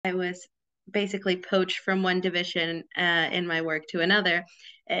I was basically poached from one division in my work to another.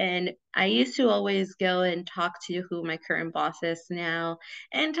 And I used to always go and talk to who my current boss is now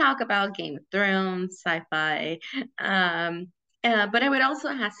and talk about Game of Thrones, sci-fi. Um, but I would also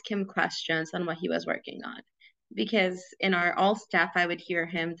ask him questions on what he was working on. Because in our all staff, I would hear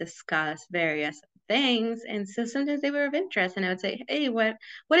him discuss various things. And so sometimes they were of interest. And I would say, hey, what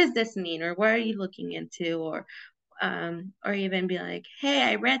does this mean? Or what are you looking into? Or even be like, hey,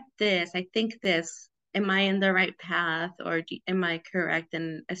 I read this, I think this, am I in the right path, or am I correct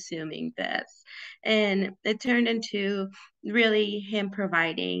in assuming this? And it turned into really him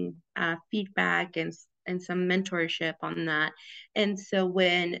providing feedback and some mentorship on that. And so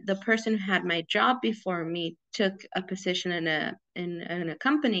when the person who had my job before me took a position in a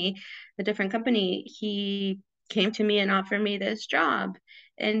company, a different company, he came to me and offered me this job.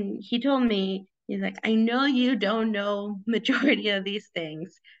 And he told me, he's like, I know you don't know majority of these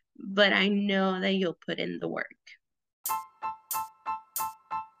things, but I know that you'll put in the work.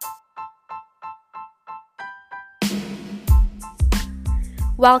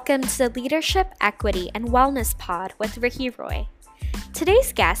 Welcome to the Leadership, Equity, and Wellness Pod with Ricky Roy.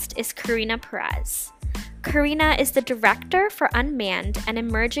 Today's guest is Karina Perez. Karina is the Director for Unmanned and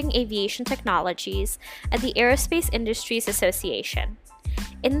Emerging Aviation Technologies at the Aerospace Industries Association.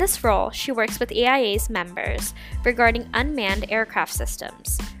 In this role, she works with AIA's members regarding unmanned aircraft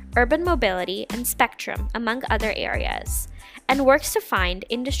systems, urban mobility, and spectrum, among other areas, and works to find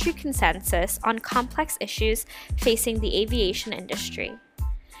industry consensus on complex issues facing the aviation industry.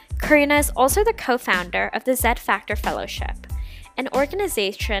 Karina is also the co-founder of the Z Factor Fellowship, an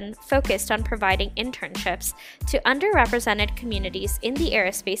organization focused on providing internships to underrepresented communities in the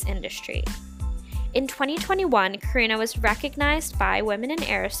aerospace industry. In 2021, Karina was recognized by Women in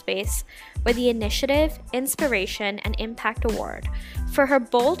Aerospace with the Initiative, Inspiration, and Impact Award for her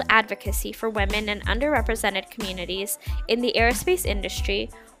bold advocacy for women and underrepresented communities in the aerospace industry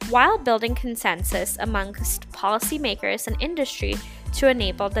while building consensus amongst policymakers and industry to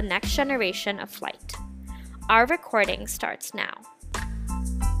enable the next generation of flight. Our recording starts now.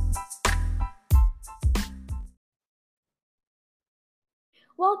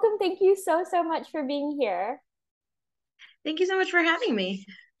 Welcome. Thank you so much for being here. Thank you so much for having me.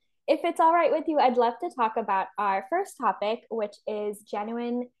 If it's all right with you, I'd love to talk about our first topic, which is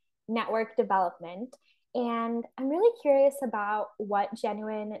genuine network development. And I'm really curious about what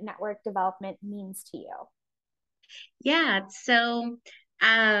genuine network development means to you. Yeah, so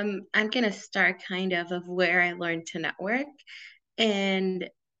I'm gonna start kind of where I learned to network and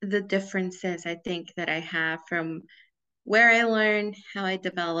the differences I think that I have from where I learned, how I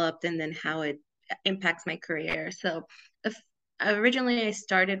developed, and then how it impacts my career. So, if, originally, I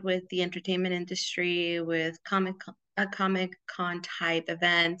started with the entertainment industry with Comic Con type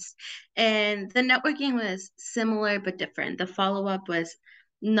events, and the networking was similar but different. The follow up was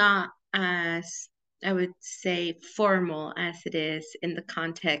not as, I would say, formal as it is in the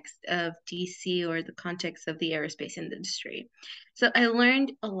context of DC or the context of the aerospace industry. So I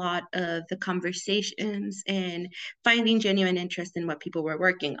learned a lot of the conversations and finding genuine interest in what people were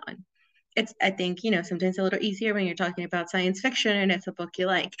working on. It's, I think, sometimes a little easier when you're talking about science fiction and it's a book you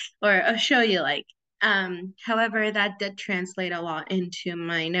like or a show you like. However, that did translate a lot into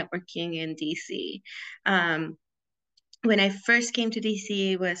my networking in DC. When I first came to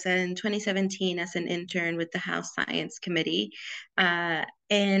DC was in 2017 as an intern with the House Science Committee.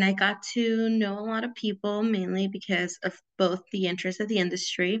 And I got to know a lot of people, mainly because of both the interest of the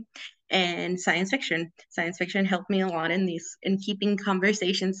industry and science fiction. Science fiction helped me a lot in keeping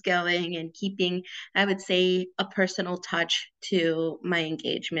conversations going and keeping, I would say, a personal touch to my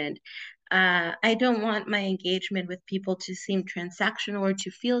engagement. I don't want my engagement with people to seem transactional or to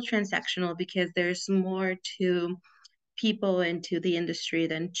feel transactional because there's more to people into the industry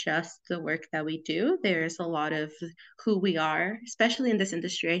than just the work that we do. There's a lot of who we are, especially in this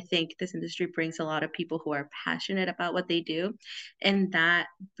industry. I think this industry brings a lot of people who are passionate about what they do, and that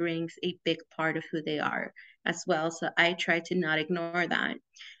brings a big part of who they are as well. So I try to not ignore that.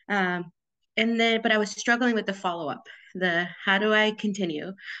 But I was struggling with the follow up. The how do I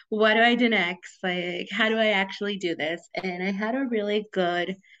continue? What do I do next? Like, how do I actually do this? And I had a really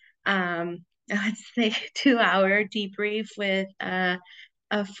good I would say 2 hour debrief with a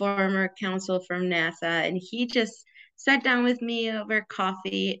former counsel from NASA, and he just sat down with me over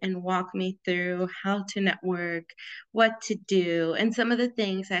coffee and walked me through how to network, what to do, and some of the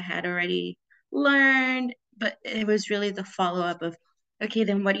things I had already learned, but it was really the follow up of, okay,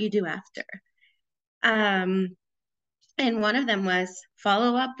 then what do you do after? Um, and one of them was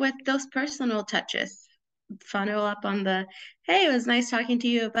follow up with those personal touches. follow up on the, hey, it was nice talking to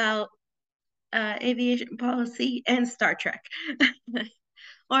you about aviation policy and Star Trek.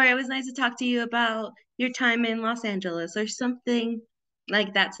 Or it was nice to talk to you about your time in Los Angeles or something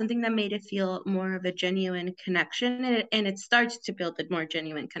like that, something that made it feel more of a genuine connection, and it starts to build a more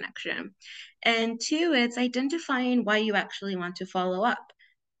genuine connection. And two, it's identifying why you actually want to follow up,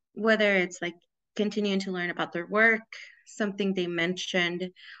 whether it's like continuing to learn about their work, something they mentioned,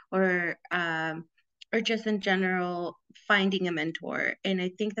 or or just in general finding a mentor. And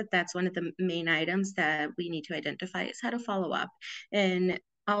I think that that's one of the main items that we need to identify is how to follow up, and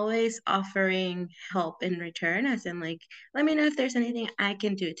always offering help in return, as in like, let me know if there's anything I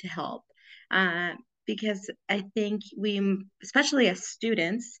can do to help. Uh, because I think we, especially as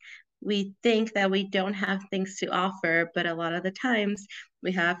students, we think that we don't have things to offer, but a lot of the times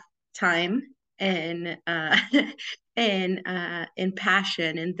we have time and and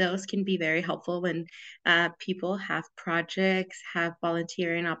passion, and those can be very helpful when people have projects, have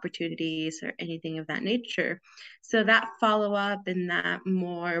volunteering opportunities, or anything of that nature. So that follow up and that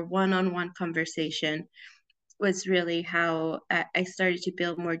more one-on-one conversation was really how I started to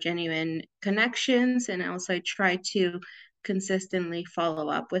build more genuine connections, and also I try to consistently follow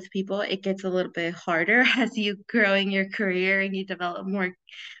up with people. It gets a little bit harder as you grow in your career and you develop more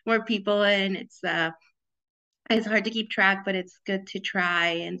people, and it's hard to keep track, but it's good to try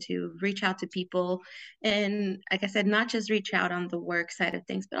and to reach out to people. And like I said, not just reach out on the work side of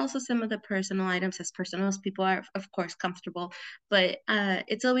things, but also some of the personal items, as personal as people are, of course, comfortable. But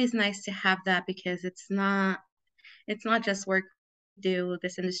it's always nice to have that, because it's not just work we do.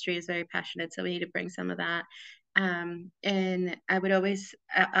 This industry is very passionate, so we need to bring some of that. And I would always,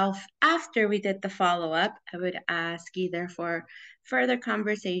 after we did the follow up, I would ask either for further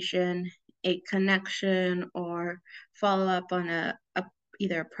conversation, a connection, or follow up on a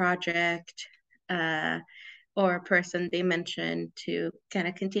either a project uh, or a person they mentioned, to kind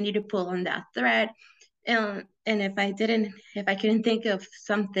of continue to pull on that thread. And if I couldn't think of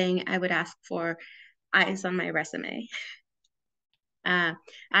something, I would ask for eyes on my resume. Uh,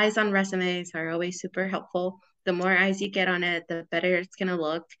 Eyes on resumes are always super helpful. The more eyes you get on it, the better it's going to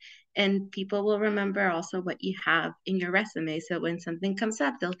look. And people will remember also what you have in your resume. So when something comes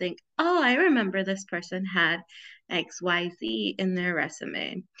up, they'll think, oh, I remember this person had XYZ in their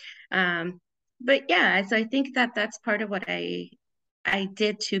resume. Um, but yeah, so I think that that's part of what I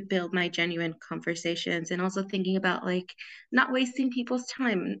did to build my genuine conversations, and also thinking about like not wasting people's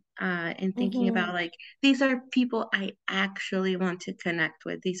time, and thinking Mm-hmm. about like, these are people I actually want to connect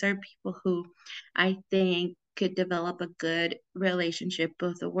with. These are people who I think could develop a good relationship,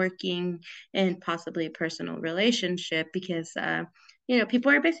 both a working and possibly a personal relationship, because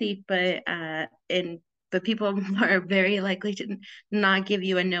people are busy, but people are very likely to not give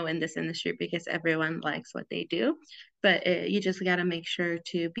you a no in this industry, because everyone likes what they do. But you just got to make sure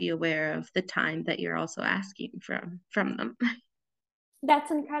to be aware of the time that you're also asking from them.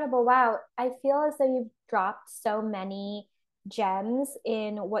 That's incredible. Wow. I feel as though you've dropped so many gems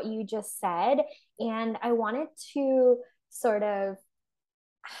in what you just said. And I wanted to sort of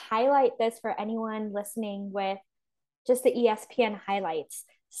highlight this for anyone listening with just the ESPN highlights.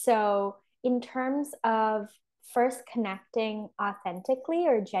 So, in terms of first connecting authentically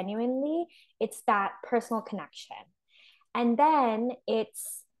or genuinely, it's that personal connection. And then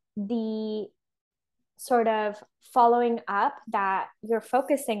it's the sort of following up that you're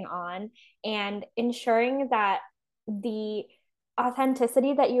focusing on and ensuring that the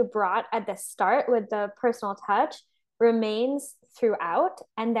authenticity that you brought at the start with the personal touch remains throughout.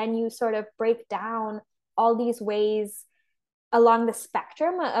 And then you sort of break down all these ways along the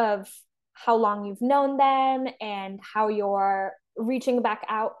spectrum of how long you've known them and how you're reaching back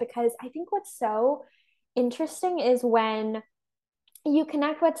out. Because I think what's so interesting is when you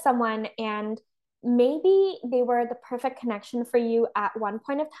connect with someone and maybe they were the perfect connection for you at one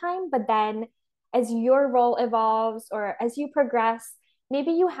point of time, but then as your role evolves or as you progress,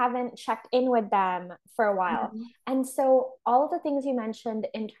 maybe you haven't checked in with them for a while. Mhm. And so, all of the things you mentioned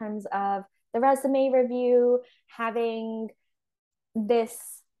in terms of the resume review, having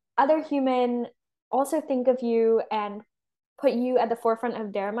this other human also think of you and put you at the forefront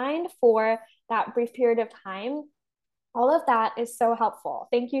of their mind for that brief period of time, all of that is so helpful.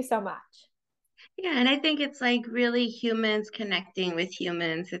 Thank you so much. Yeah, and I think it's like really humans connecting with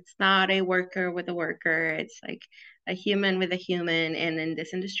humans. It's not a worker with a worker. It's like a human with a human. And in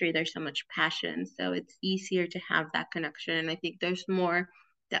this industry, there's so much passion. So it's easier to have that connection. And I think there's more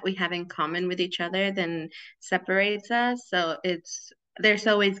that we have in common with each other than separates us. So there's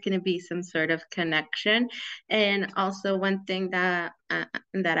always going to be some sort of connection. And also one thing that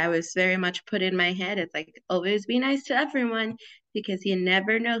I was very much put in my head is like always be nice to everyone because you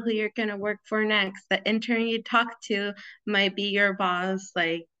never know who you're going to work for next. The intern you talk to might be your boss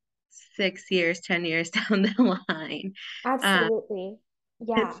like 6 years, 10 years down the line. Uh, Absolutely. it's,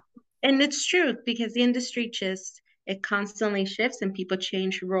 Yeah. and it's true because the industry just it constantly shifts and people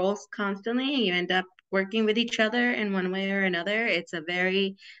change roles constantly and you end up working with each other in one way or another. It's a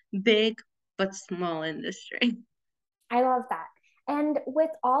very big but small industry. I love that. And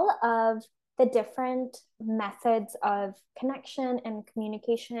with all of the different methods of connection and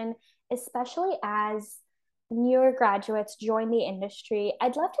communication, especially as newer graduates join the industry,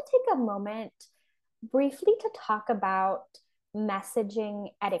 I'd love to take a moment briefly to talk about messaging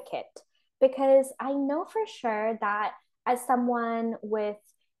etiquette because I know for sure that as someone with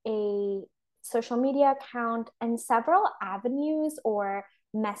a social media account and several avenues or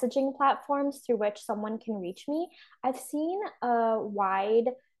messaging platforms through which someone can reach me, I've seen a wide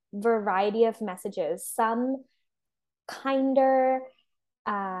variety of messages, some kinder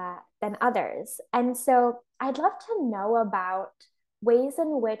than others. And so I'd love to know about ways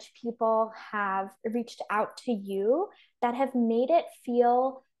in which people have reached out to you that have made it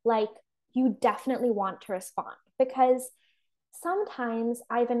feel like you definitely want to respond. Because sometimes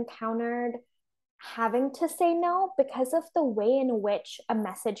I've encountered having to say no because of the way in which a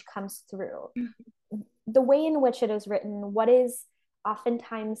message comes through, the way in which it is written, what is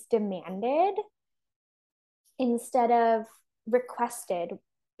oftentimes demanded instead of requested.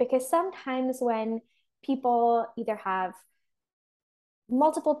 Because sometimes when people either have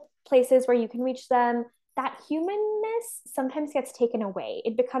multiple places where you can reach them, that humanness sometimes gets taken away.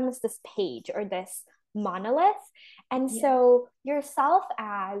 It becomes this page or this monolith. And Yeah. so, yourself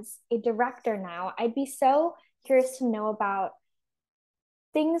as a director now, I'd be so curious to know about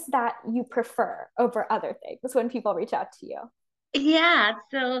things that you prefer over other things when people reach out to you. Yeah,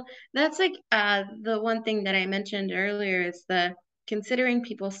 so that's like the one thing that I mentioned earlier is the considering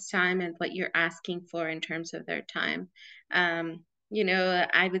people's time and what you're asking for in terms of their time.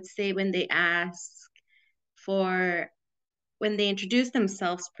 I would say when they ask for when they introduce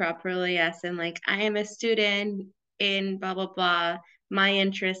themselves properly, as in like I am a student in blah blah blah, my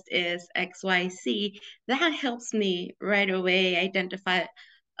interest is XYZ, that helps me right away identify,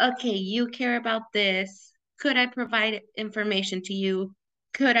 okay, you care about this. Could I provide information to you?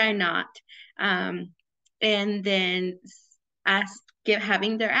 Could I not? Um, and then ask give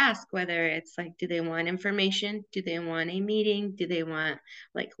having their ask whether it's like do they want information, do they want a meeting, do they want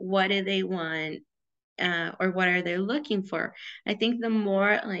like what do they want, or what are they looking for. I think the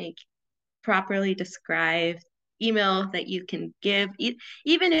more like properly described email that you can give,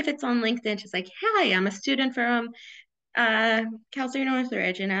 even if it's on LinkedIn, just like, hi, I'm a student from Cal State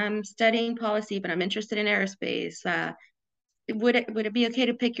Northridge and I'm studying policy, but I'm interested in aerospace. Would it be okay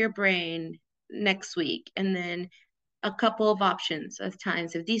to pick your brain next week? And then a couple of options of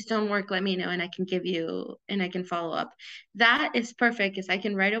times. If these don't work, let me know and I can give you and I can follow up. That is perfect because I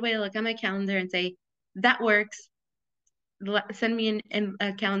can right away look at my calendar and say, that works. Send me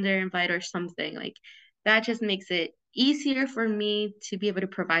a calendar invite or something. Like that just makes it easier for me to be able to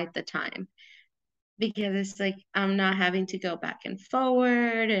provide the time because it's like I'm not having to go back and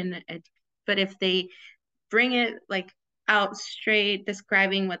forward but if they bring it like out straight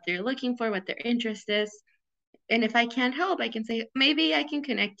describing what they're looking for, what their interest is, and if I can't help, I can say, maybe I can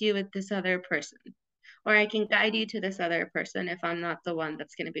connect you with this other person, or I can guide you to this other person if I'm not the one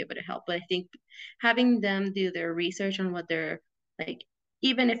that's going to be able to help. But I think having them do their research on what they're like,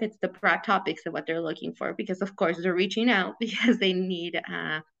 even if it's the broad topics of what they're looking for, because of course they're reaching out because they need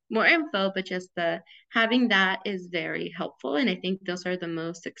more info, but just the having that is very helpful. And I think those are the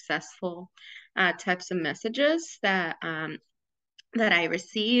most successful types of messages that I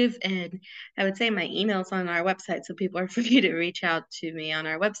receive. And I would say my email's on our website, so people are free to reach out to me on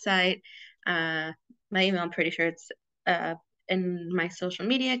our website. Uh, my email, I'm pretty sure it's uh, in my social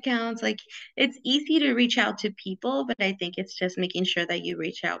media accounts. Like it's easy to reach out to people, but I think it's just making sure that you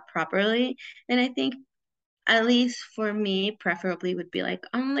reach out properly. And I think at least for me, preferably would be like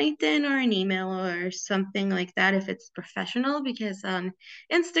on LinkedIn or an email or something like that if it's professional, because on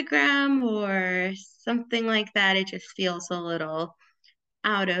Instagram or something like that, it just feels a little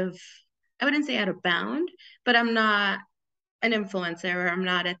out of, I wouldn't say out of bound, but I'm not an influencer or I'm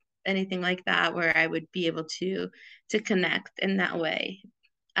not anything like that where I would be able to connect in that way.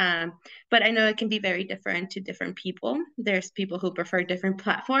 Um, but I know it can be very different to different people. There's people who prefer different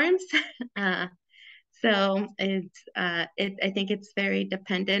platforms. uh, So I think it's very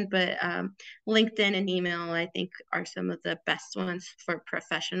dependent, but LinkedIn and email I think are some of the best ones for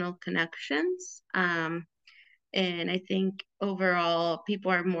professional connections. And I think overall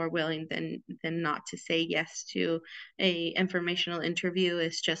people are more willing than not to say yes to a informational interview.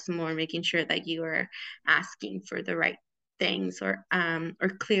 It's just more making sure that you are asking for the right things, or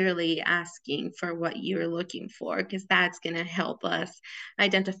clearly asking for what you're looking for, because that's going to help us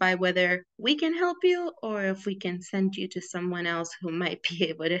identify whether we can help you or if we can send you to someone else who might be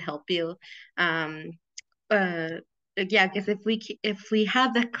able to help you. um, uh yeah, because if we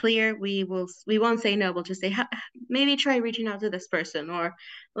have that clear, we won't say no. We'll just say, maybe try reaching out to this person, or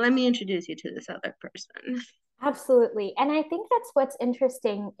let me introduce you to this other person. Absolutely. And I think that's what's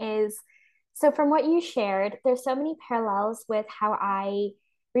interesting is so from what you shared, there's so many parallels with how I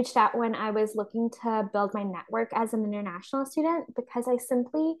reached out when I was looking to build my network as an international student because I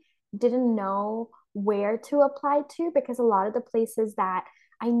simply didn't know where to apply to because a lot of the places that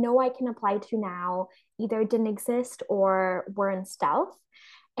I know I can apply to now either didn't exist or were in stealth.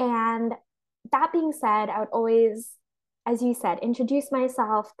 And that being said, I would always, as you said, introduce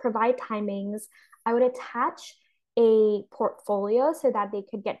myself, provide timings. I would attach a portfolio so that they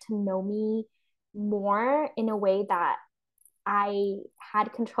could get to know me more in a way that I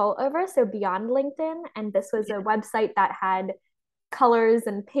had control over. So beyond LinkedIn. And this was a website that had colors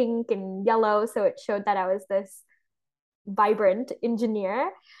and pink and yellow. So it showed that I was this vibrant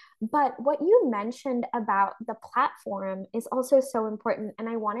engineer. But what you mentioned about the platform is also so important. And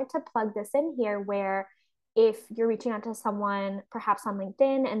I wanted to plug this in here where if you're reaching out to someone, perhaps on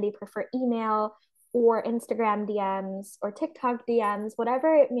LinkedIn, and they prefer email or Instagram DMs or TikTok DMs,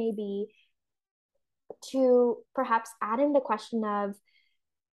 whatever it may be, to perhaps add in the question of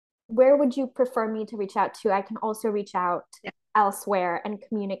where would you prefer me to reach out to? I can also reach out Yeah. elsewhere and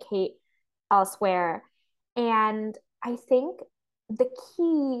communicate elsewhere. And I think the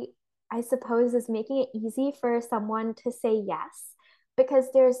key, I suppose, is making it easy for someone to say yes,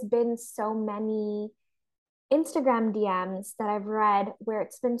 because there's been so many Instagram DMs that I've read where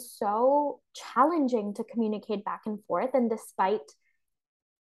it's been so challenging to communicate back and forth. And despite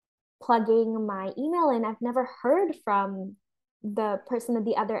plugging my email in, I've never heard from the person at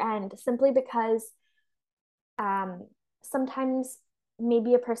the other end simply because um, sometimes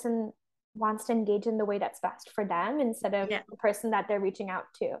maybe a person wants to engage in the way that's best for them instead of Yeah. the person that they're reaching out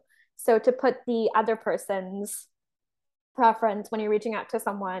to. So to put the other person's preference when you're reaching out to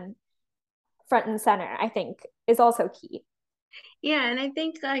someone front and center, I think is also key. Yeah, and I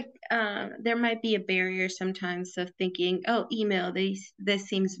think like there might be a barrier sometimes of thinking, oh, email, this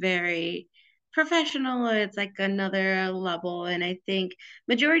seems very professional, or it's like another level. And I think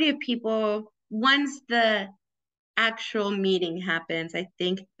majority of people, once the actual meeting happens, I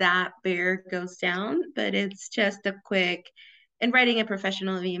think that barrier goes down, but it's just a quick, and writing a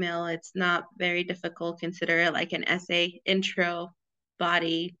professional email, it's not very difficult. Consider it like an essay, intro,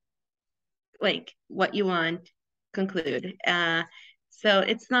 body, like what you want, conclude. So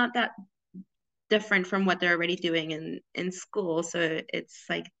it's not that different from what they're already doing in school. So it's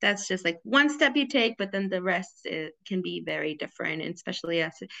like that's just like one step you take, but then the rest it can be very different. And especially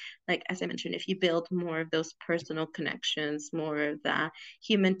as I mentioned, if you build more of those personal connections, more of that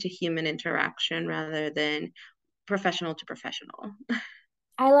human to human interaction rather than professional to professional.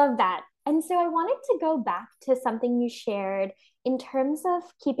 I love that. And so I wanted to go back to something you shared in terms of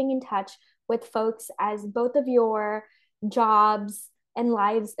keeping in touch with folks as both of your jobs and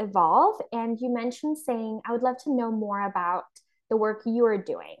lives evolve. And you mentioned saying, I would love to know more about the work you are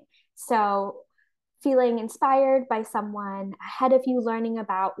doing. So, feeling inspired by someone ahead of you, learning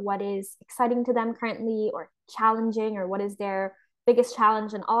about what is exciting to them currently or challenging, or what is their biggest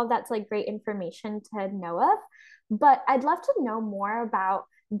challenge, and all of that's like great information to know of. But I'd love to know more about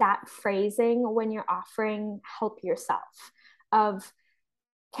that phrasing when you're offering help yourself of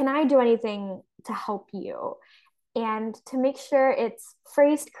can I do anything to help you, and to make sure it's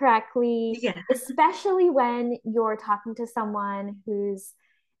phrased correctly, Yeah. especially when you're talking to someone who's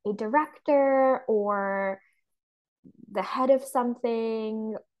a director or the head of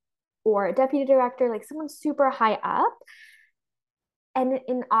something or a deputy director, like someone super high up, and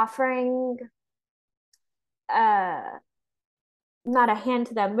in offering uh not a hand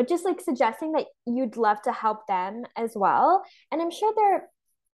to them, but just like suggesting that you'd love to help them as well. And I'm sure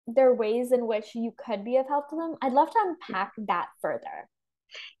there are ways in which you could be of help to them. I'd love to unpack that further.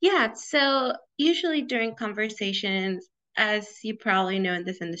 Yeah, so usually during conversations, as you probably know in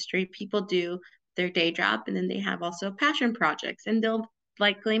this industry, people do their day job and then they have also passion projects, and they'll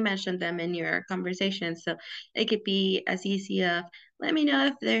likely mentioned them in your conversation. So it could be as easy of, let me know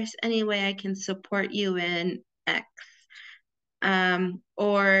if there's any way I can support you in X.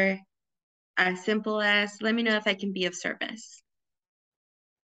 Or as simple as, let me know if I can be of service.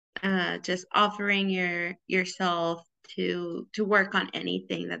 Just offering yourself to work on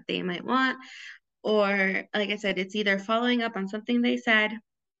anything that they might want. Or like I said, it's either following up on something they said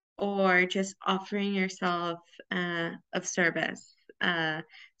or just offering yourself of service.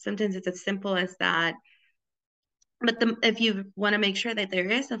 Sometimes it's as simple as that. But if you want to make sure that there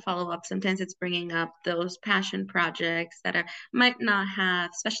is a follow-up, sometimes it's bringing up those passion projects that might not have,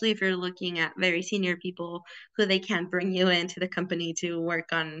 especially if you're looking at very senior people who they can't bring you into the company to work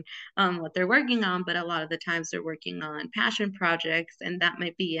on what they're working on, but a lot of the times they're working on passion projects, and that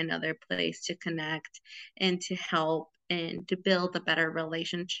might be another place to connect and to help and to build a better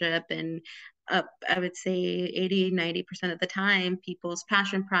relationship. And I would say 80-90% of the time, people's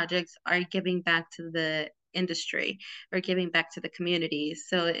passion projects are giving back to the industry or giving back to the community.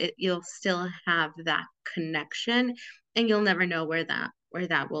 So you'll still have that connection, and you'll never know where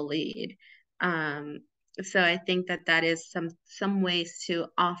that will lead. So I think that is some ways to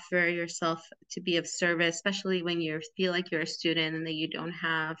offer yourself to be of service, especially when you feel like you're a student and that you don't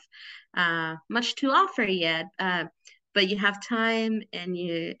have much to offer yet. But you have time, and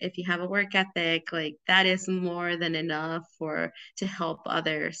if you have a work ethic, like that is more than enough to help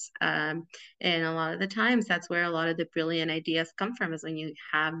others. And a lot of the times that's where a lot of the brilliant ideas come from, is when you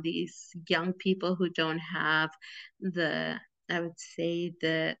have these young people who don't have I would say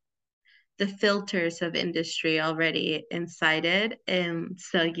the filters of industry already incited, and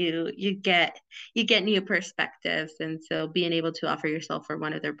so you get new perspectives. And so being able to offer yourself for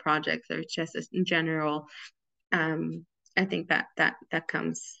one of their projects or just in general, I think that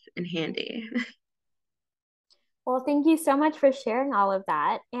comes in handy. Well, thank you so much for sharing all of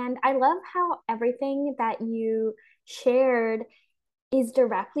that. And I love how everything that you shared is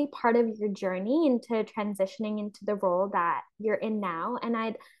directly part of your journey into transitioning into the role that you're in now. And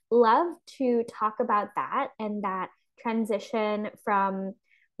I'd love to talk about that and that transition from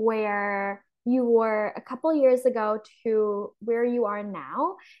where you were a couple years ago to where you are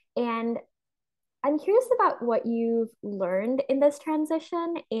now. And I'm curious about what you've learned in this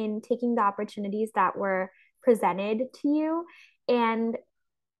transition in taking the opportunities that were presented to you. And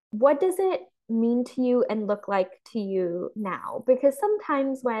what does it mean to you and look like to you now? Because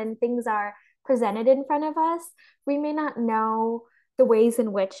sometimes when things are presented in front of us, we may not know the ways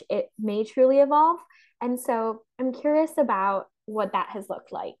in which it may truly evolve. And so I'm curious about what that has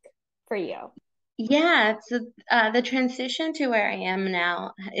looked like for you. Yeah, so the transition to where I am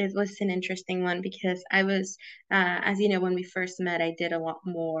now, it was an interesting one because I was, as you know, when we first met, I did a lot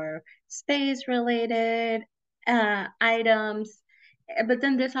more space related items. But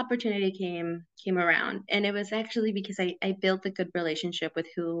then this opportunity came around, and it was actually because I built a good relationship with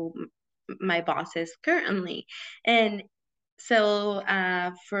who my boss is currently. And so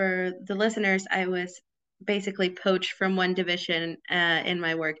for the listeners, I was basically poached from one division in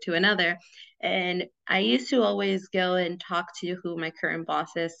my work to another. And I used to always go and talk to who my current boss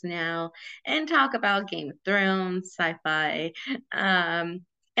is now and talk about Game of Thrones, sci-fi.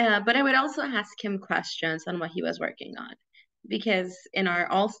 But I would also ask him questions on what he was working on. Because in our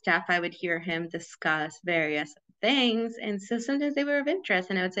all staff, I would hear him discuss various things. And so sometimes they were of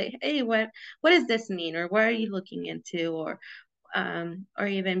interest. And I would say, hey, what does this mean? Or what are you looking into? Or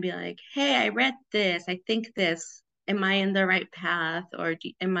even be like, hey, I read this, I think this, am I in the right path, or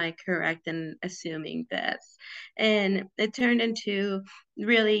am I correct in assuming this? And it turned into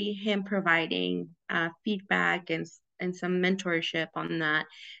really him providing feedback and some mentorship on that.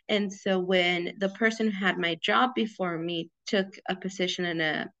 And so when the person who had my job before me took a position in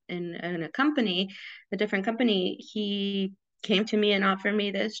a company, a different company, he came to me and offered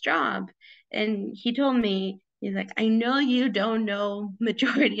me this job. And he told me, he's like, I know you don't know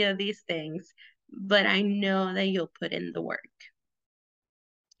majority of these things, but I know that you'll put in the work.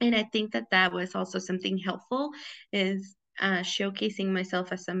 And I think that was also something helpful, is showcasing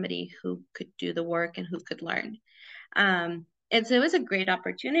myself as somebody who could do the work and who could learn. And so it was a great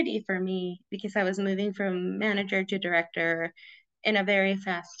opportunity for me because I was moving from manager to director in a very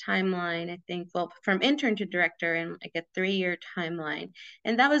fast timeline. I think, well, from intern to director in like a 3-year timeline.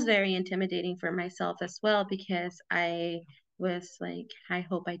 And that was very intimidating for myself as well, because I was like, I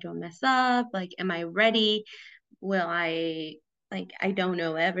hope I don't mess up. Like, am I ready? Will I, like, I don't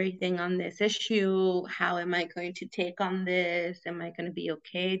know everything on this issue. How am I going to take on this? Am I going to be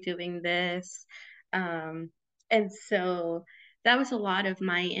okay doing this? And so that was a lot of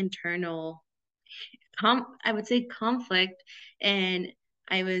my internal I would say conflict, and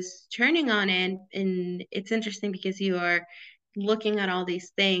I was turning on it, and it's interesting because you are looking at all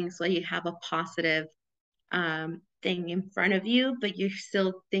these things while you have a positive thing in front of you, but you're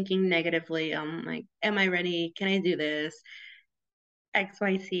still thinking negatively. Like, am I ready? Can I do this?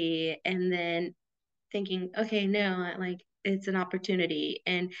 XYZ. And then thinking, okay, no, like it's an opportunity.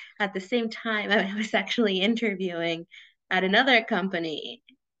 And at the same time, I was actually interviewing at another company,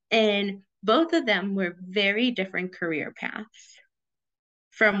 and both of them were very different career paths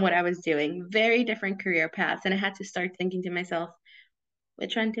from what I was doing, very different career paths. And I had to start thinking to myself,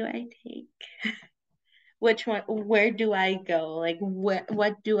 which one do I take? Which one, where do I go? Like,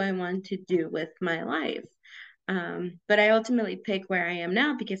 what do I want to do with my life? But I ultimately picked where I am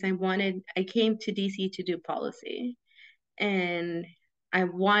now because I came to DC to do policy, and I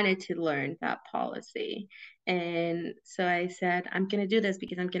wanted to learn that policy. And so I said, I'm going to do this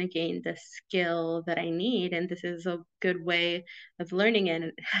because I'm going to gain the skill that I need. And this is a good way of learning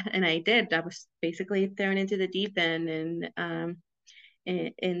it. And I did. I was basically thrown into the deep end. And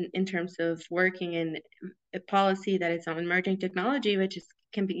in terms of working in a policy that is on emerging technology, which is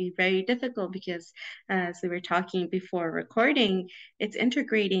can be very difficult because, as we were talking before recording, it's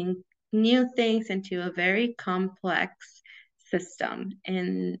integrating new things into a very complex system.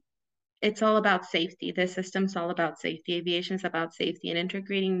 And it's all about safety. The system's all about safety. Aviation is about safety, and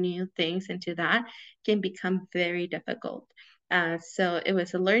integrating new things into that can become very difficult. So it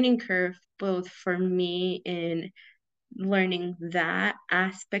was a learning curve both for me in learning that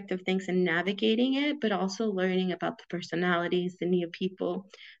aspect of things and navigating it, but also learning about the personalities, the new people,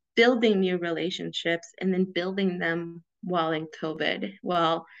 building new relationships, and then building them while in COVID,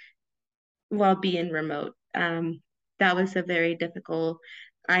 while being remote. That was a very difficult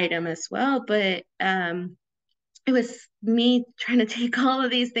item as well, but it was me trying to take all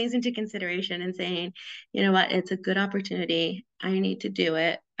of these things into consideration and saying, you know what, it's a good opportunity. I need to do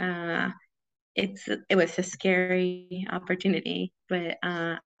it. It was a scary opportunity, but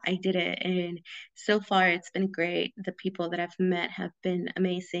I did it, and so far it's been great. The people that I've met have been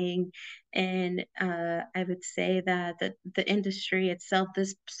amazing, and I would say that the industry itself,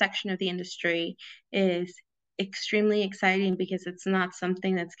 this section of the industry, is extremely exciting because it's not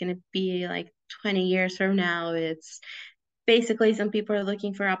something that's going to be like 20 years from now. It's basically some people are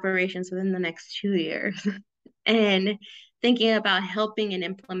looking for operations within the next 2 years. And thinking about helping and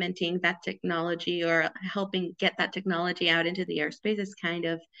implementing that technology or helping get that technology out into the airspace is kind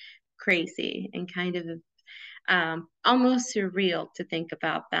of crazy and kind of almost surreal to think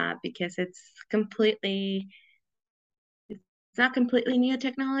about that because it's not completely new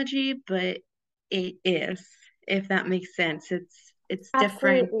technology, but it is, if that makes sense. It's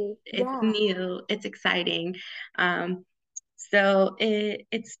different, Absolutely. it's Yeah. new, it's exciting. So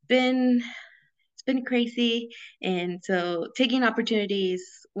it's been crazy. And so taking opportunities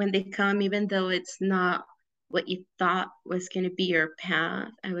when they come, even though it's not what you thought was going to be your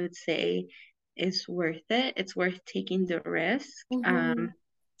path, I would say is worth it. It's worth taking the risk. Mm-hmm.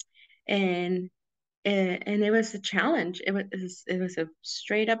 And and it was a challenge. It was a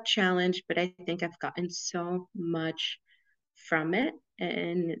straight up challenge, but I think I've gotten so much from it.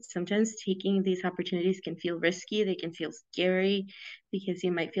 And sometimes taking these opportunities can feel risky. They can feel scary because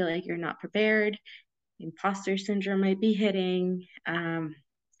you might feel like you're not prepared. Imposter syndrome might be hitting.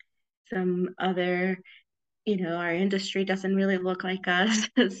 Some other, our industry doesn't really look like us.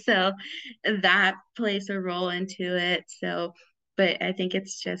 So that plays a role into it. So, but I think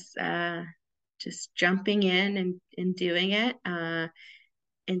it's just jumping in and doing it.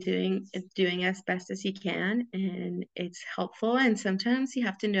 And doing as best as you can, and it's helpful, and sometimes you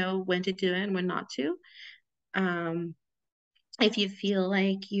have to know when to do it and when not to. um, if you feel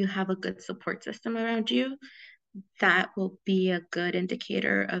like you have a good support system around you, that will be a good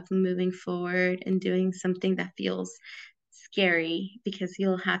indicator of moving forward and doing something that feels scary because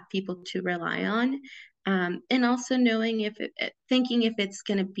you'll have people to rely on. And also knowing thinking if it's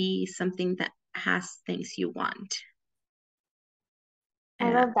going to be something that has things you want.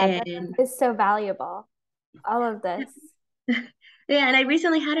 I love that. That And is so valuable. All of this. yeah, and I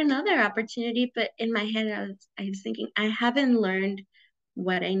recently had another opportunity, but in my head, I was thinking, I haven't learned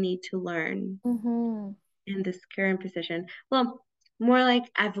what I need to learn Mm-hmm. in this current position. Well, more like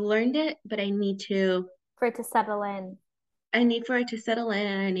I've learned it, but For it to settle in. I need for it to settle in,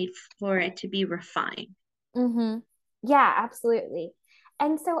 and I need for it to be refined. Mm-hmm. Yeah, absolutely.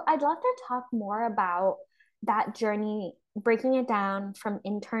 And so I'd love to talk more about that journey, breaking it down from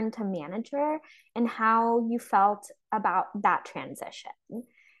intern to manager and how you felt about that transition.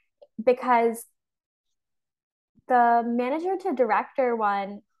 Because the manager to director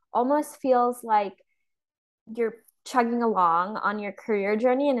one almost feels like you're chugging along on your career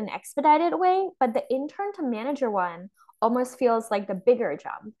journey in an expedited way, but the intern to manager one almost feels like the bigger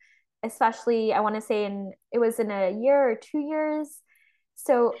jump, especially I want to say it was in a year or 2 years.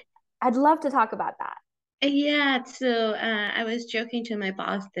 So I'd love to talk about that. Yeah, so I was joking to my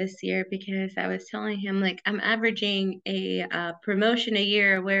boss this year because I was telling him like I'm averaging a promotion a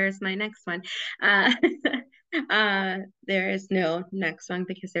year. Where's my next one? Uh, there is no next one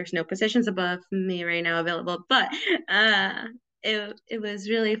because there's no positions above me right now available. But uh, it was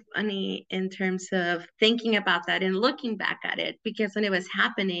really funny in terms of thinking about that and looking back at it because when it was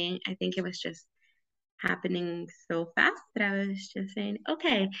happening, I think it was just happening so fast that I was just saying,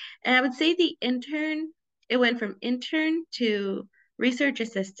 okay. And I would say it went from intern to research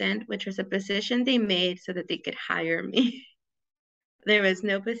assistant, which was a position they made so that they could hire me. There was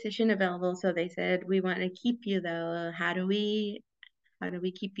no position available, so they said, we want to keep you though. How do we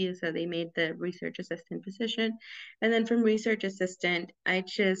keep you? So they made the research assistant position. And then from research assistant, I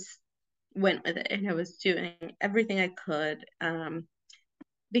just went with it and I was doing everything I could.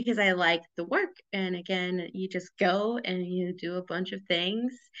 Because I like the work. And again, you just go and you do a bunch of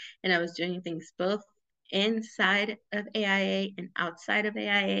things. And I was doing things both inside of AIA and outside of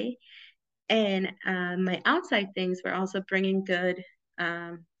AIA. And my outside things were also bringing good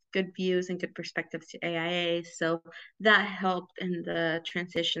views and good perspectives to AIA. So that helped in the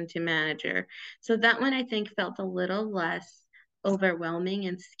transition to manager. So that one I think felt a little less overwhelming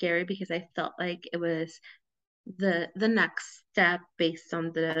and scary because I felt like it was the next step based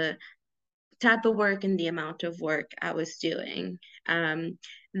on the type of work and the amount of work I was doing.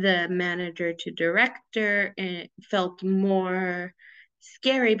 The manager to director and it felt more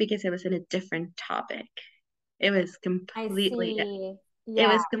scary because it was in a different topic. It was I completely see. it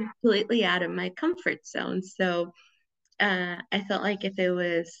Yeah. was completely out of my comfort zone. So I felt like if it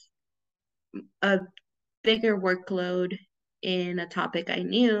was a bigger workload in a topic I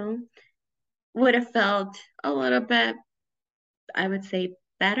knew, would have felt a little bit I would say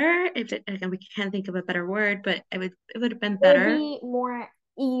better if it again we can't think of a better word, but it would have been There would better. be more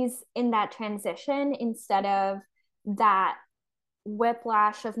ease in that transition instead of that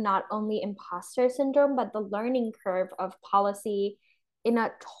whiplash of not only imposter syndrome, but the learning curve of policy in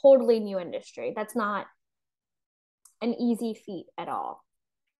a totally new industry. That's not an easy feat at all.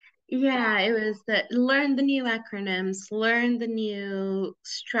 Yeah, it was that learn the new acronyms, learn the new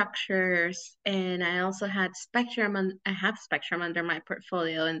structures, and I have Spectrum under my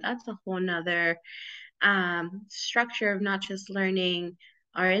portfolio, and that's a whole nother structure of not just learning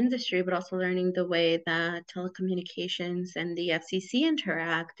our industry, but also learning the way that telecommunications and the FCC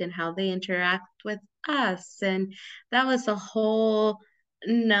interact and how they interact with us. And that was a whole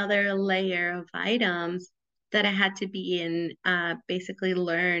another layer of items that I had to be in, basically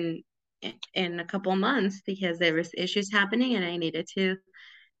learn in a couple months because there was issues happening and I needed to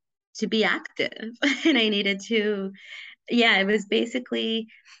be active and I needed to, yeah, it was basically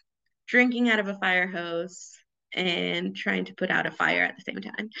drinking out of a fire hose and trying to put out a fire at the same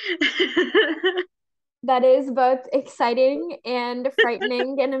time. That is both exciting and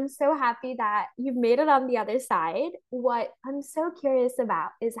frightening. And I'm so happy that you've made it on the other side. What I'm so curious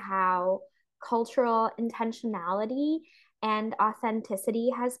about is how cultural intentionality and authenticity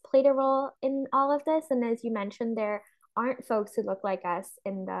has played a role in all of this. And as you mentioned, there aren't folks who look like us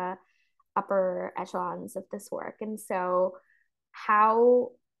in the upper echelons of this work. And so,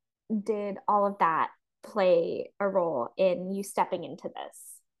 how did all of that play a role in you stepping into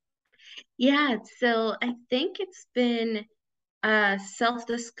this? Yeah, so I think it's been a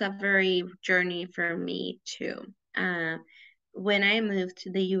self-discovery journey for me too. When I moved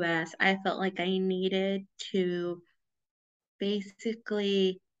to the US, I felt like I needed to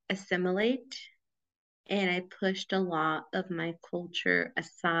basically assimilate, and I pushed a lot of my culture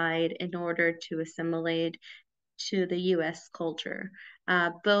aside in order to assimilate to the US culture,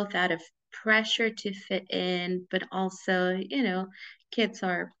 both out of pressure to fit in, but also, kids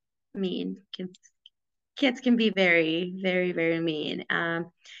are mean. Kids can be very, very, very mean.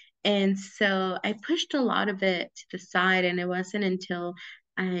 And so I pushed a lot of it to the side, and it wasn't until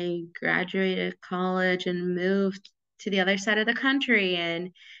I graduated college and moved to the other side of the country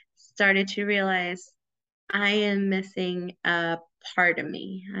and started to realize I am missing a part of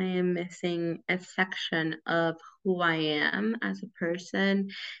me. I am missing a section of who I am as a person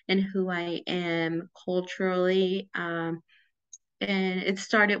and who I am culturally. And it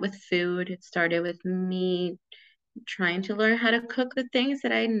started with food. It started with me trying to learn how to cook the things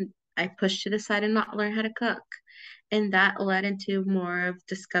that I pushed to the side and not learn how to cook. And that led into more of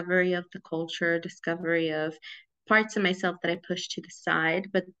discovery of the culture, discovery of parts of myself that I pushed to the side,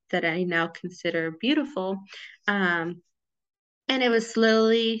 but that I now consider beautiful. Um, and it was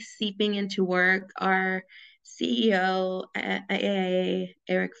slowly seeping into work. Our CEO at AIA,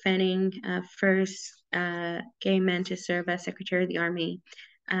 Eric Fanning, first gay man to serve as Secretary of the Army.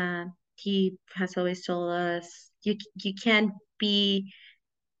 Uh, he has always told us you can't be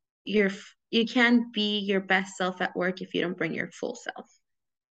your you can't be your best self at work if you don't bring your full self.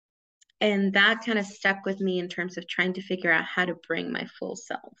 And that kind of stuck with me in terms of trying to figure out how to bring my full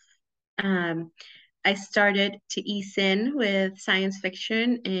self. Um, I started to ease in with science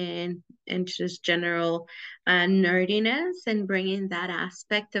fiction and just general nerdiness and bringing that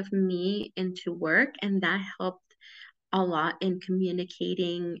aspect of me into work, and that helped a lot in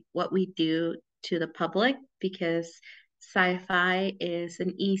communicating what we do to the public because sci-fi is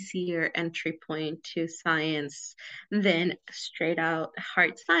an easier entry point to science than straight out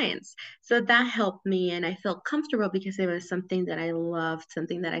hard science. So that helped me and I felt comfortable because it was something that I loved,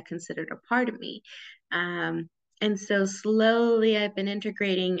 something that I considered a part of me. Um, and so slowly I've been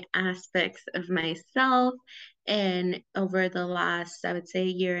integrating aspects of myself. And over the last, I would say,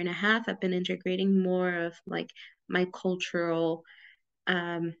 year and a half, I've been integrating more of like my cultural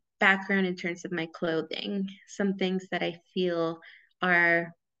background in terms of my clothing, some things that I feel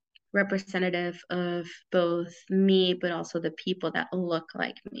are representative of both me, but also the people that look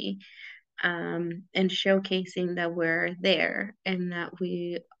like me, and showcasing that we're there and that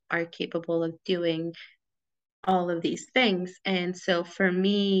we are capable of doing all of these things. And so for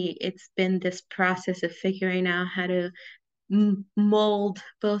me, it's been this process of figuring out how to mold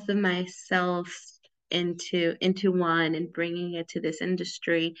both of myself into one and bringing it to this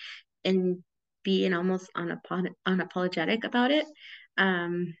industry and being almost unapologetic about it.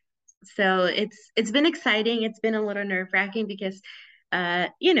 So it's been exciting. It's been a little nerve-wracking because as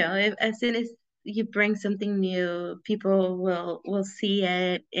soon as you bring something new, people will see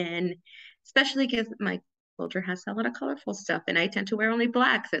it, and especially because my culture has a lot of colorful stuff and I tend to wear only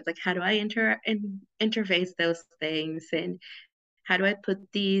black, so it's like how do I interface those things, and how do I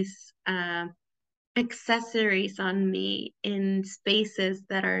put these accessories on me in spaces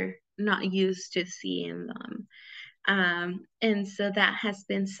that are not used to seeing them. And so that has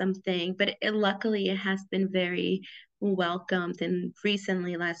been something, but luckily it has been very welcomed. And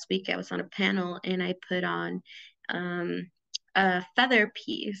recently, last week, I was on a panel and I put on um, a feather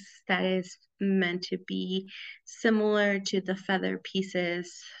piece that is meant to be similar to the feather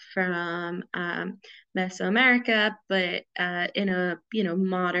pieces from Mesoamerica, but in a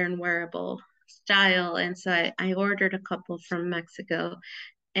modern wearable style. And so I ordered a couple from Mexico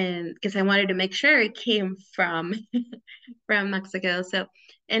and because I wanted to make sure it came from from Mexico. So,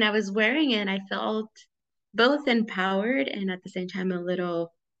 and I was wearing it and I felt both empowered and at the same time a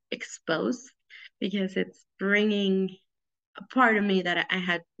little exposed because it's bringing a part of me that I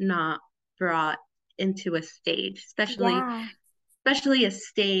had not brought into a stage, Yeah, especially a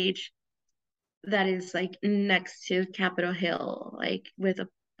stage that is like next to Capitol Hill, like with a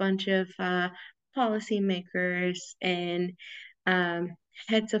bunch of policymakers and um,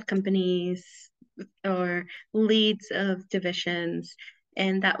 heads of companies or leads of divisions.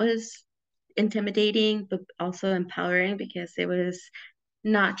 And that was intimidating, but also empowering because it was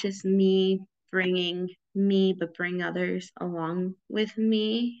not just me bringing me, but bring others along with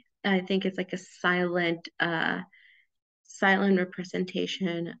me. I think it's like a silent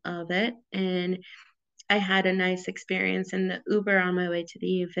representation of it. And I had a nice experience in the Uber on my way to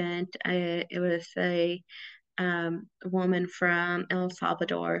the event. It was a woman from El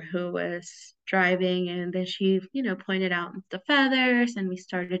Salvador who was driving, and then she, pointed out the feathers, and we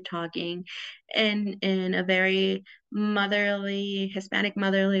started talking, in a very motherly, Hispanic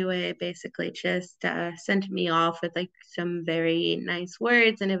motherly way. Basically, just sent me off with like some very nice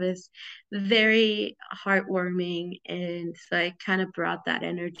words, and it was very heartwarming. And so I kind of brought that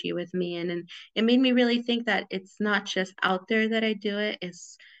energy with me, and it made me really think that it's not just out there that I do it;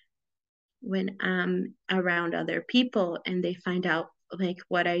 it's when I'm around other people and they find out like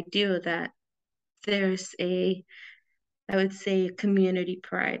what I do, that there's I would say, community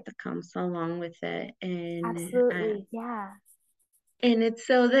pride that comes along with it. absolutely. Yeah. And it's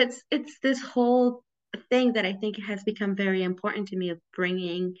so it's this whole thing that I think has become very important to me of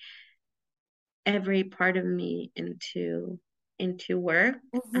bringing every part of me into work.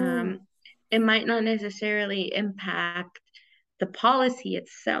 Hmm. Um, it might not necessarily impact the policy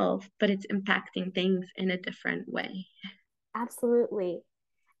itself, but it's impacting things in a different way. Absolutely.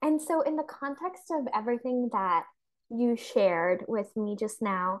 And so, in the context of everything that you shared with me just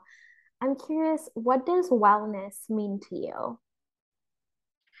now, I'm curious, what does wellness mean to you?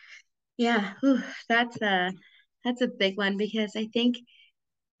 Yeah, whew, that's that's a big one because I think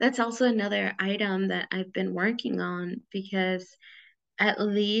that's also another item that I've been working on because at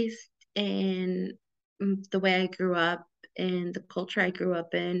least in the way I grew up and the culture I grew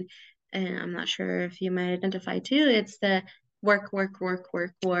up in, and I'm not sure if you might identify too, it's the work, work, work,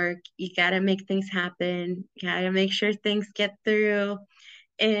 work, work. You got to make things happen. You got to make sure things get through.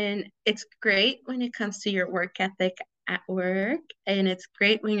 And it's great when it comes to your work ethic at work, and it's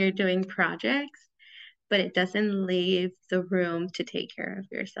great when you're doing projects, but it doesn't leave the room to take care of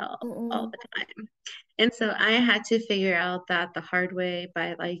yourself all Mm-mm. the time. And so I had to figure out that the hard way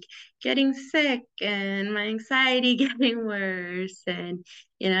by like getting sick and my anxiety getting worse. And,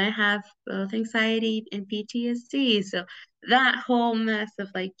 I have both anxiety and PTSD. So that whole mess of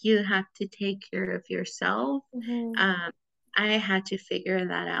like, you have to take care of yourself. Mm-hmm. Um, I had to figure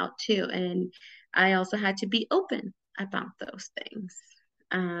that out too. And I also had to be open about those things.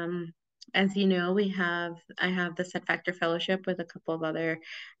 Um, as you know, I have the Set Factor Fellowship with a couple of other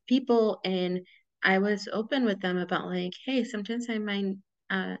people, and I was open with them about like, hey, sometimes I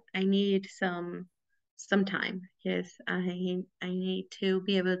need some time because I need to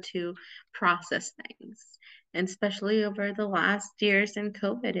be able to process things. And especially over the last years in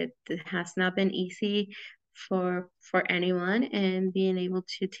COVID, it has not been easy for anyone, and being able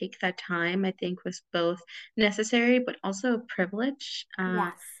to take that time, I think, was both necessary but also a privilege.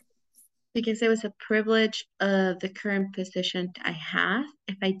 Yes. Because it was a privilege of the current position I have.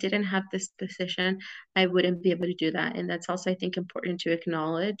 If I didn't have this position, I wouldn't be able to do that. And that's also, I think, important to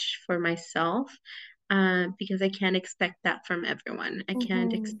acknowledge for myself, because I can't expect that from everyone. I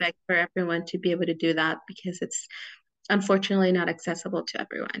can't Mm-hmm. expect for everyone to be able to do that because it's unfortunately not accessible to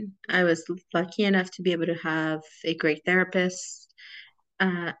everyone. I was lucky enough to be able to have a great therapist,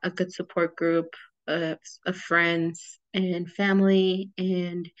 a good support group of friends and family,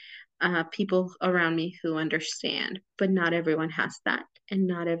 and people around me who understand. But not everyone has that, and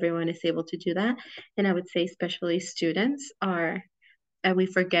not everyone is able to do that. And I would say, especially students are. We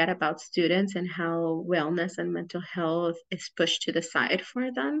forget about students and how wellness and mental health is pushed to the side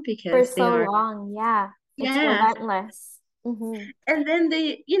for them For because they so are, long, yeah. It's yeah. relentless. Mm-hmm. And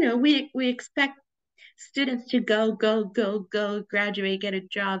then we expect students to go, go, go, go, graduate, get a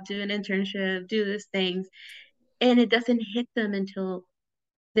job, do an internship, do these things. And it doesn't hit them until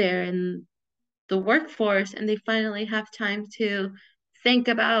they're in the workforce and they finally have time to think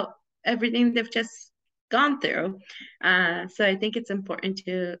about everything they've just gone through. So I think it's important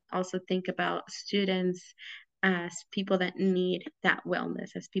to also think about students as people that need that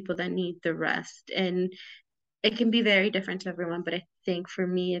wellness, as people that need the rest. And it can be very different to everyone, but I think for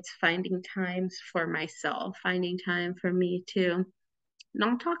me, it's finding times for myself, finding time for me to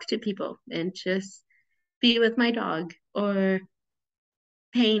not talk to people and just be with my dog or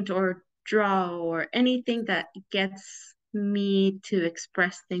paint or draw or anything that gets me to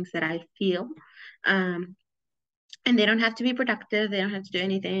express things that I feel. Um, and they don't have to be productive. They don't have to do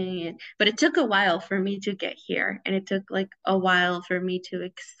anything. But it took a while for me to get here, and it took like a while for me to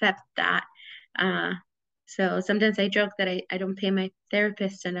accept that. Uh, so sometimes I joke that I don't pay my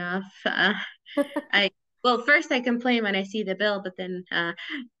therapist enough. I well, first I complain when I see the bill, but then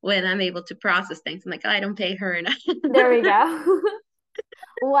when I'm able to process things, I'm like, oh, I don't pay her enough. There we go.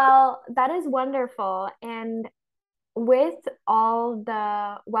 Well, that is wonderful. And with all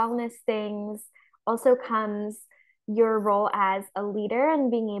the wellness things also comes your role as a leader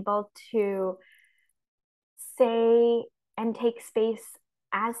and being able to say and take space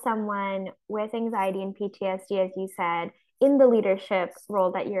as someone with anxiety and PTSD, as you said, in the leadership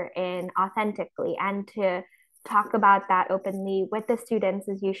role that you're in authentically and to talk about that openly with the students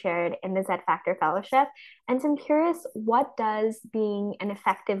as you shared in the Z Factor Fellowship. And so I'm curious, what does being an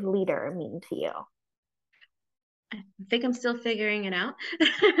effective leader mean to you? I think I'm still figuring it out.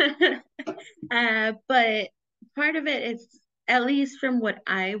 But part of it is, at least from what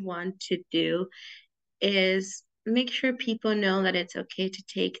I want to do, is make sure people know that it's okay to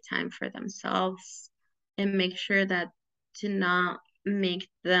take time for themselves and make sure that to not make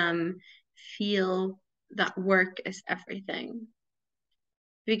them feel that work is everything,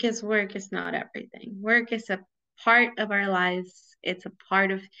 because work is not everything. Work is a part of our lives, it's a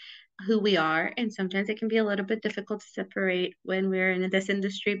part of who we are. And sometimes it can be a little bit difficult to separate when we're in this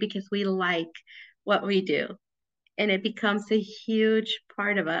industry because we like what we do and it becomes a huge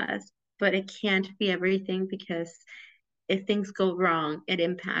part of us, but it can't be everything because if things go wrong, it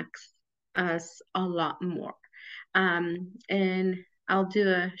impacts us a lot more. And I'll do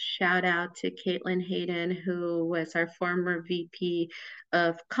a shout out to Caitlin Hayden, who was our former VP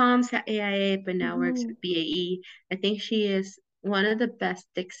of comms at AIA, but now works Mm-hmm. at BAE. I think she is one of the best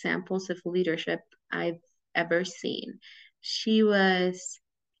examples of leadership I've ever seen. She was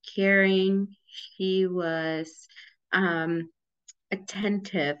caring. She was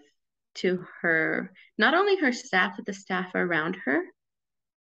attentive to her, not only her staff, but the staff around her,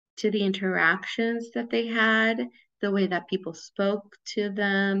 to the interactions that they had, the way that people spoke to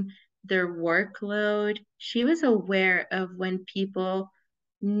them, their workload. She was aware of when people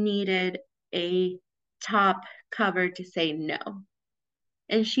needed a top cover to say no.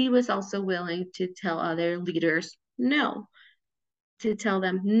 And she was also willing to tell other leaders no, to tell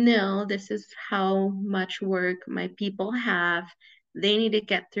them, no, this is how much work my people have. They need to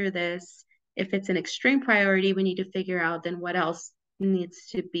get through this. If it's an extreme priority, we need to figure out then what else needs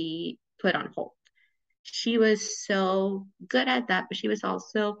to be put on hold. She was so good at that, but she was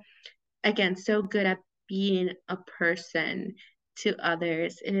also, again, so good at being a person to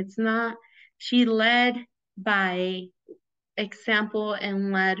others. And it's not, she led by example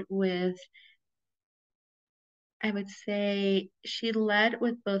and led with, I would say, she led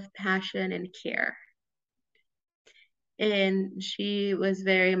with both passion and care. And she was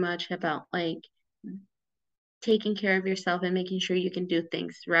very much about like taking care of yourself and making sure you can do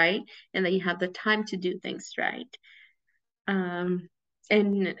things right and that you have the time to do things right. Um,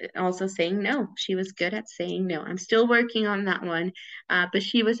 and also saying no. She was good at saying no. I'm still working on that one. But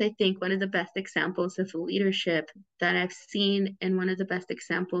she was, I think, one of the best examples of leadership that I've seen, and one of the best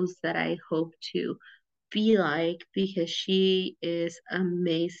examples that I hope to be like, because she is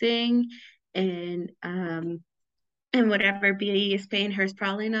amazing. And whatever BAE is paying her is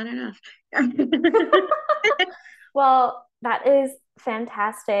probably not enough. Well, that is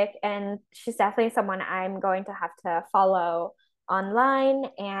fantastic. And she's definitely someone I'm going to have to follow online.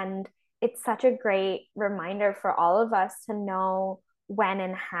 And it's such a great reminder for all of us to know when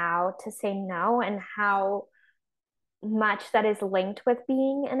and how to say no, and how much that is linked with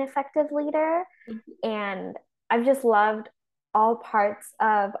being an effective leader. And I've just loved all parts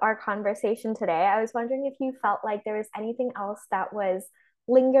of our conversation today. I was wondering if you felt like there was anything else that was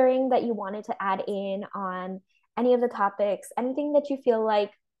lingering that you wanted to add in on any of the topics, anything that you feel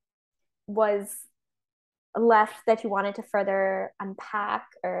like was left that you wanted to further unpack,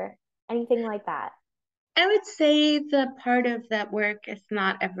 or anything like that. I would say the part of that work is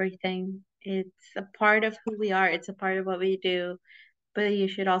not everything. It's a part of who we are, it's a part of what we do, but you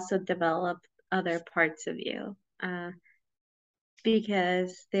should also develop other parts of you,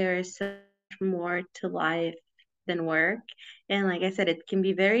 because there is so much more to life than work. And like I said, it can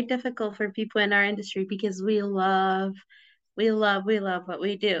be very difficult for people in our industry because we love what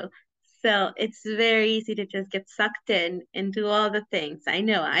we do. So it's very easy to just get sucked in and do all the things. I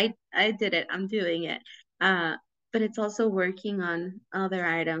know I did it. I'm doing it. Uh, but it's also working on other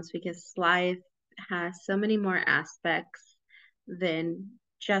items because life has so many more aspects than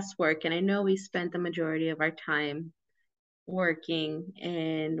just work. And I know we spend the majority of our time working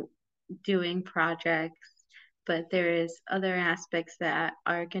and doing projects, but there is other aspects that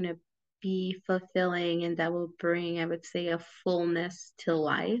are going to be fulfilling and that will bring, I would say, a fullness to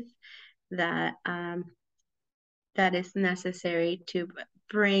life that that is necessary to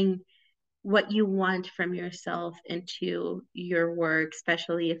bring what you want from yourself into your work,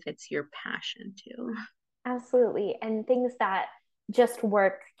 especially if it's your passion too. Absolutely. And things that just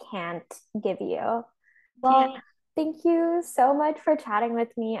work can't give you. Yeah. Well, thank you so much for chatting with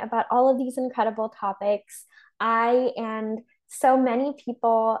me about all of these incredible topics. I and so many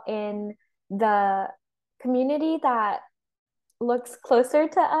people in the community that looks closer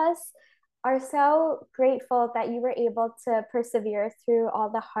to us are so grateful that you were able to persevere through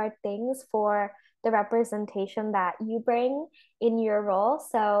all the hard things for the representation that you bring in your role.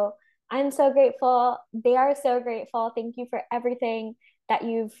 So I'm so grateful. They are so grateful. Thank you for everything that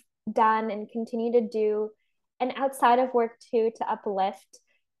you've done and continue to do, and outside of work too, to uplift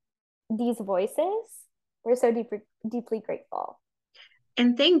these voices. We're so deeply grateful.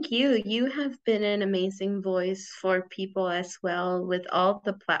 And thank you. You have been an amazing voice for people as well with all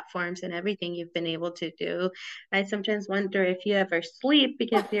the platforms and everything you've been able to do. I sometimes wonder if you ever sleep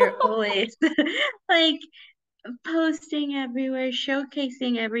because you're always like posting everywhere,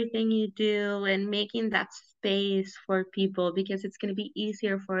 showcasing everything you do, and making that space for people because it's going to be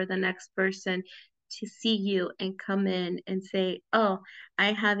easier for the next person to see you and come in and say, oh,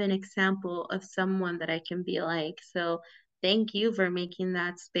 I have an example of someone that I can be like. So thank you for making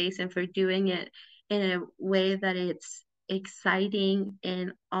that space and for doing it in a way that it's exciting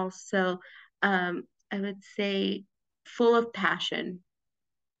and also, I would say, full of passion.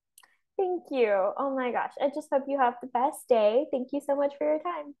 Thank you. Oh my gosh. I just hope you have the best day. Thank you so much for your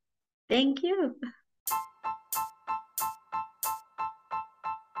time. Thank you.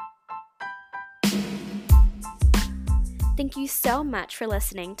 Thank you so much for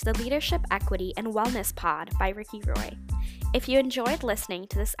listening to the Leadership, Equity, and Wellness Pod by Ricky Roy. If you enjoyed listening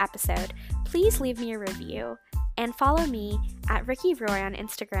to this episode, please leave me a review and follow me at Ricky Roy on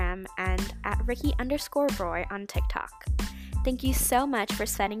Instagram and at Ricky_Roy on TikTok. Thank you so much for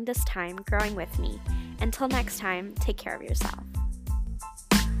spending this time growing with me. Until next time, take care of yourself.